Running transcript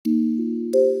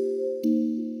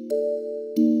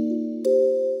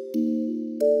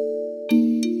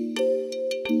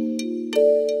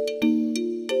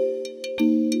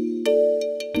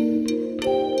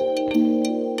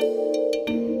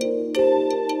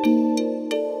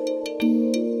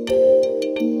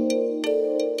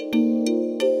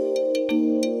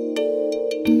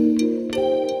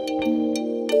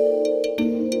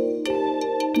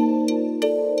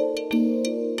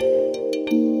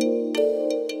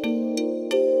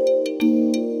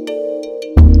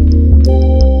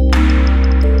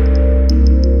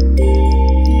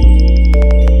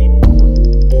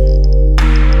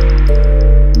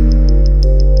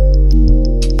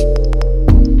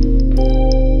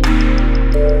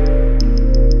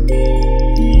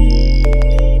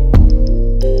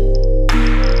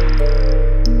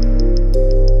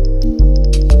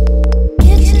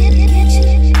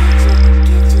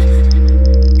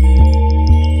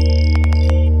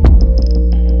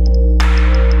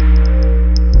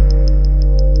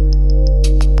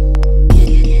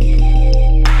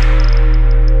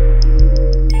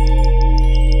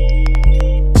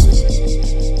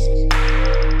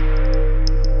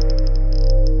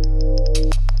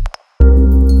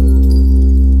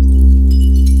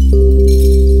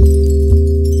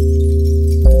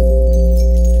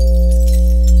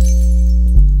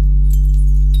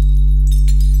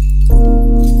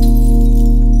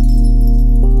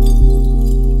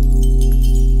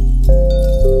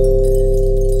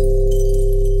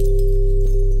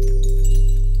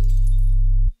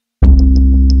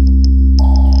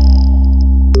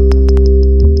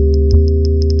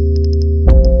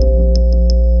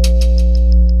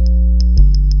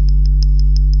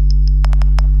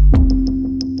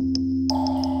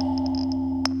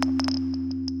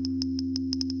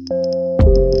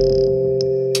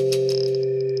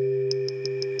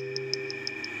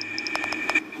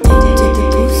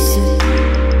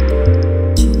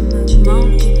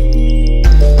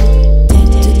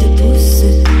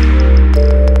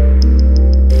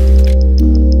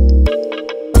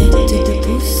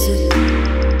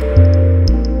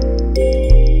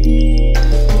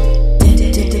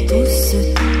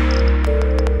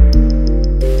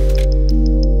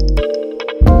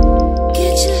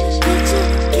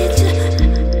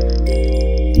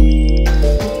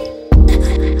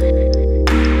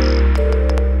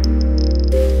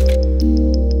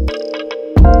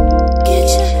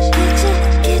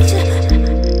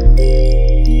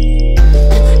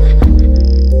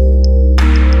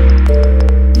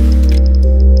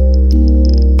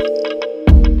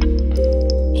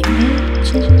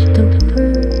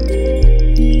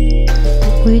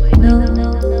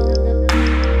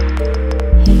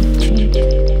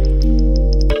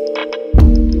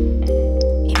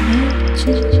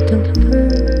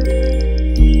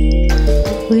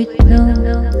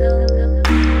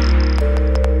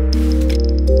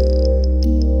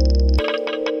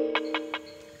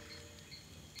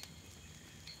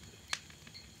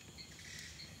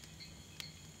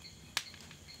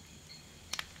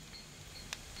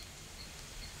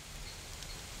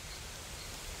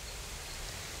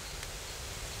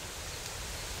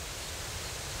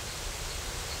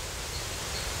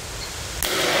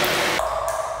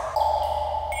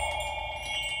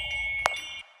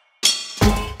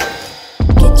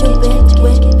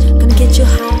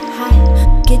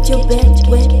your bed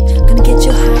wet, gonna get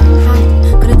you high,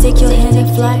 gonna take your hand and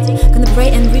fly, gonna pray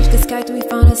and reach the sky till we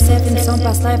found ourselves in some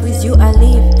past life. With you I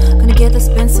live, gonna get to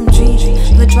spend some dreams,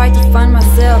 gonna try to find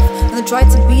myself, gonna try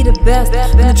to be the best,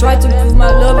 gonna try to prove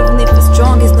my love even if it's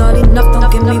strong, it's not enough,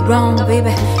 don't get me wrong,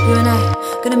 baby. You and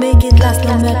I, gonna make it last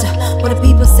no matter what the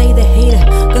people say they hate it.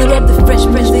 Gonna rub the fresh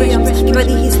museums, give out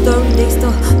the history they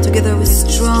stole, together we're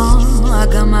strong. I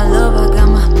got my